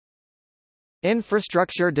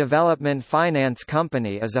Infrastructure Development Finance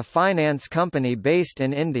Company is a finance company based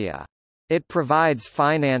in India. It provides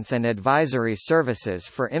finance and advisory services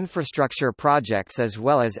for infrastructure projects as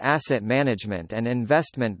well as asset management and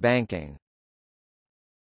investment banking.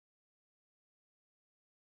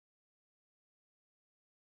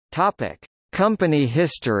 Topic: Company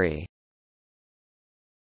history.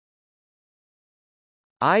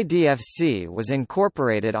 IDFC was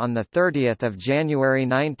incorporated on 30 January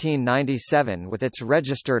 1997 with its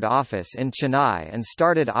registered office in Chennai and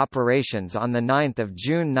started operations on 9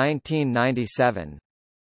 June 1997.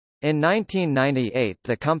 In 1998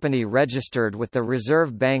 the company registered with the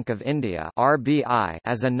Reserve Bank of India (RBI)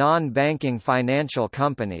 as a non-banking financial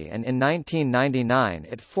company, and in 1999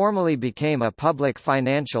 it formally became a public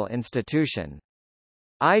financial institution.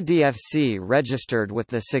 IDFC registered with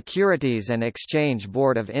the Securities and Exchange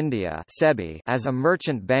Board of India (SEBI) as a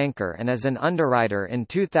merchant banker and as an underwriter in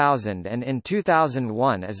 2000 and in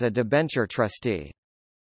 2001 as a debenture trustee.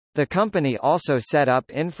 The company also set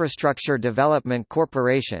up Infrastructure Development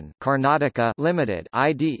Corporation Karnataka Limited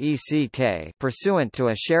 (IDECK) pursuant to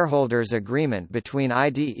a shareholders' agreement between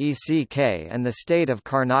IDECK and the state of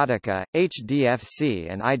Karnataka,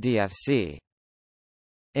 HDFC and IDFC.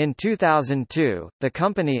 In 2002, the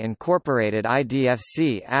company incorporated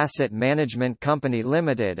IDFC Asset Management Company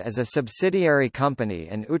Limited as a subsidiary company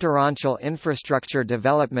and Uttaranchal Infrastructure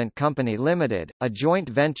Development Company Limited, a joint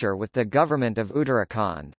venture with the government of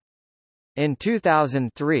Uttarakhand. In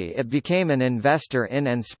 2003 it became an investor in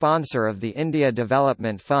and sponsor of the India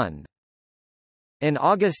Development Fund. In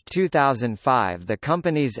August 2005 the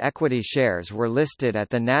company's equity shares were listed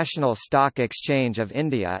at the National Stock Exchange of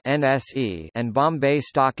India (NSE) and Bombay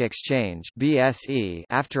Stock Exchange (BSE)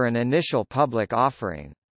 after an initial public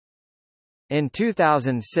offering. In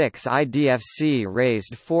 2006 IDFC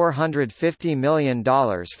raised $450 million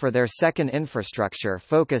for their second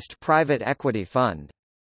infrastructure-focused private equity fund.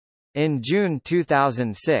 In June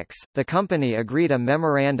 2006, the company agreed a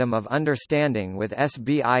Memorandum of Understanding with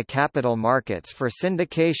SBI Capital Markets for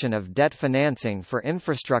syndication of debt financing for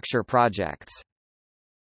infrastructure projects.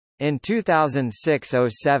 In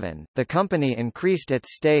 2006-07, the company increased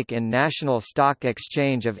its stake in National Stock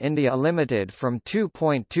Exchange of India Limited from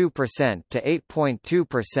 2.2% to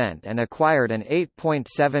 8.2% and acquired an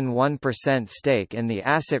 8.71% stake in the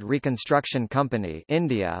Asset Reconstruction Company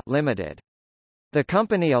India Limited. The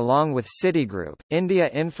company, along with Citigroup, India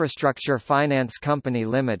Infrastructure Finance Company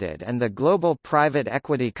Limited and the global private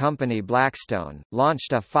equity company Blackstone,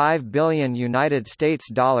 launched a $5 billion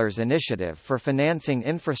initiative for financing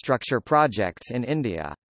infrastructure projects in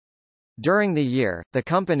India. During the year, the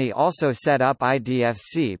company also set up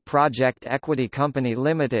IDFC Project Equity Company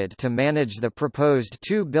Limited to manage the proposed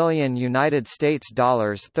 $2 billion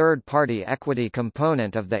third-party equity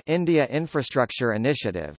component of the India Infrastructure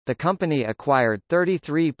Initiative. The company acquired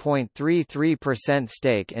 33.33%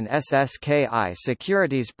 stake in SSKI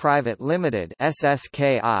Securities Private Limited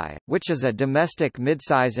 (SSKI), which is a domestic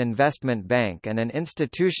midsize investment bank and an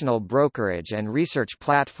institutional brokerage and research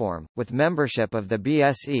platform, with membership of the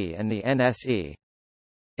BSE and the NSE.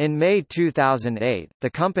 In May 2008, the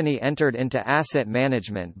company entered into asset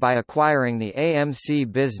management by acquiring the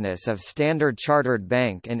AMC business of Standard Chartered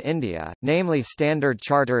Bank in India, namely Standard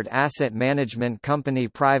Chartered Asset Management Company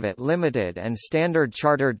Private Limited and Standard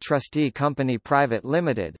Chartered Trustee Company Private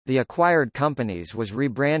Limited. The acquired companies was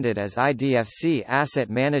rebranded as IDFC Asset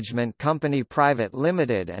Management Company Private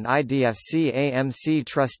Limited and IDFC AMC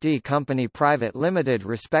Trustee Company Private Limited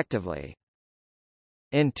respectively.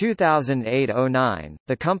 In 2008-09,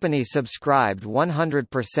 the company subscribed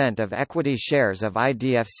 100% of equity shares of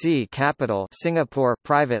IDFC Capital Singapore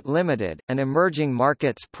Private Limited, an emerging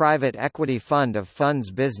markets private equity fund of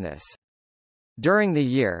funds business. During the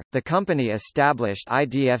year, the company established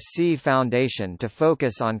IDFC Foundation to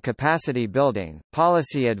focus on capacity building,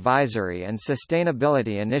 policy advisory and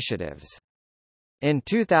sustainability initiatives. In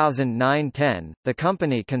 2009-10, the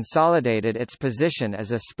company consolidated its position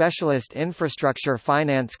as a specialist infrastructure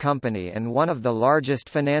finance company and one of the largest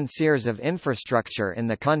financiers of infrastructure in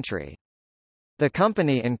the country. The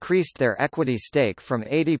company increased their equity stake from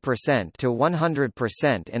 80% to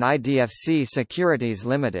 100% in IDFC Securities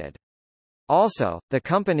Limited. Also, the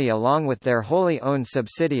company along with their wholly owned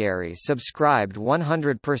subsidiaries subscribed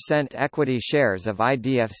 100% equity shares of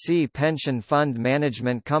IDFC Pension Fund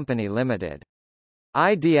Management Company Limited.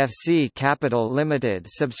 IDFC Capital Limited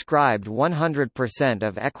subscribed 100%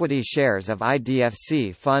 of equity shares of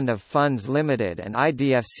IDFC Fund of Funds Limited and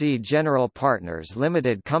IDFC General Partners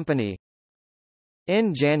Limited Company.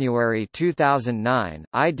 In January 2009,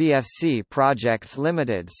 IDFC Projects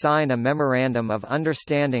Limited signed a Memorandum of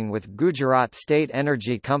Understanding with Gujarat State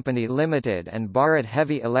Energy Company Limited and Bharat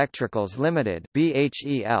Heavy Electricals Limited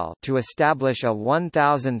 (BHEL) to establish a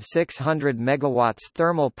 1,600 MW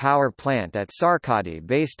thermal power plant at Sarkhadi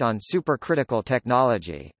based on supercritical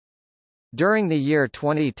technology. During the year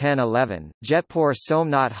 2010-11, Jetpur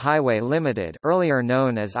Somnath Highway Limited, earlier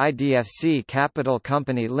known as IDFC Capital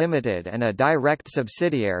Company Limited and a direct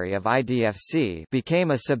subsidiary of IDFC,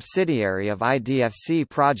 became a subsidiary of IDFC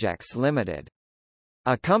Projects Limited.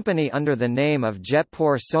 A company under the name of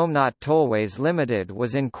Jetpur Somnath Tollways Limited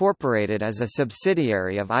was incorporated as a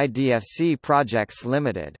subsidiary of IDFC Projects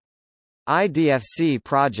Limited. IDFC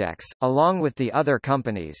Projects, along with the other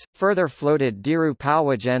companies, further floated Diru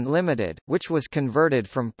Powagen Limited, which was converted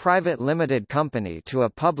from private limited company to a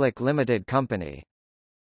public limited company.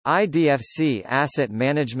 IDFC Asset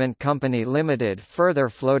Management Company Limited further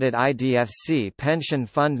floated IDFC Pension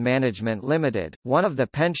Fund Management Limited, one of the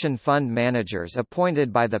pension fund managers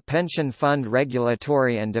appointed by the Pension Fund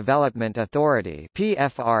Regulatory and Development Authority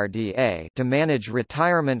 (PFRDA) to manage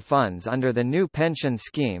retirement funds under the new pension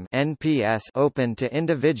scheme (NPS) open to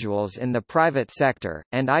individuals in the private sector,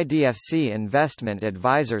 and IDFC Investment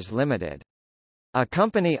Advisors Limited. A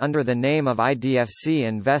company under the name of IDFC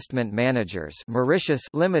Investment Managers Mauritius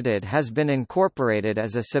Limited has been incorporated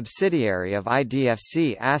as a subsidiary of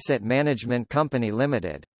IDFC Asset Management Company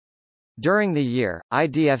Limited. During the year,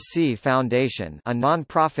 IDFC Foundation, a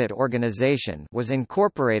non-profit organization, was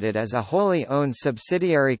incorporated as a wholly owned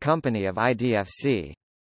subsidiary company of IDFC.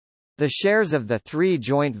 The shares of the three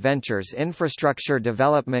joint ventures Infrastructure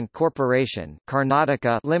Development Corporation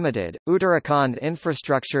Karnataka Limited, Uttarakhand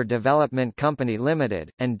Infrastructure Development Company Limited,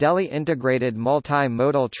 and Delhi Integrated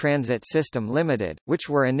Multi-Modal Transit System Limited, which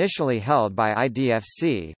were initially held by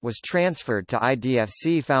IDFC, was transferred to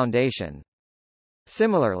IDFC Foundation.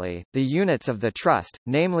 Similarly, the units of the trust,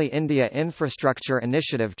 namely India Infrastructure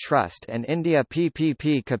Initiative Trust and India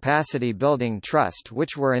PPP Capacity Building Trust,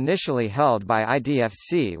 which were initially held by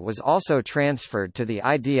IDFC, was also transferred to the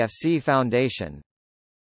IDFC Foundation.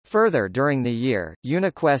 Further during the year,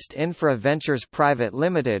 Uniquest Infra Ventures Private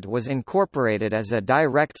Limited was incorporated as a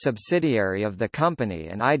direct subsidiary of the company,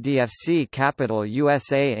 and IDFC Capital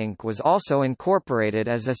USA Inc. was also incorporated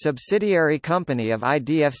as a subsidiary company of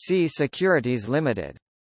IDFC Securities Limited.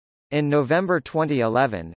 In November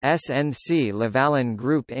 2011, SNC Lavalin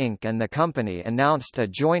Group Inc. and the company announced a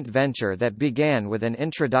joint venture that began with an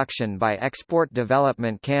introduction by Export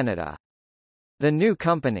Development Canada. The new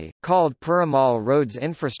company, called Piramal Roads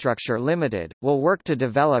Infrastructure Limited, will work to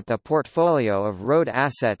develop a portfolio of road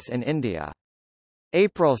assets in India.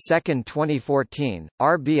 April 2, 2014,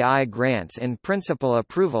 RBI grants in-principle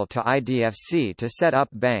approval to IDFC to set up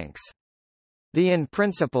banks. The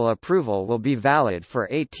in-principle approval will be valid for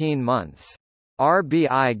 18 months.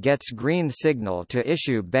 RBI gets green signal to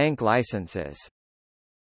issue bank licenses.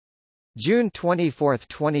 June 24,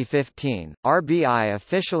 2015, RBI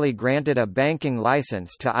officially granted a banking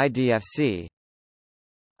license to IDFC.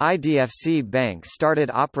 IDFC Bank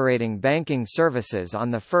started operating banking services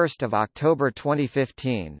on 1 October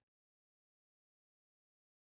 2015.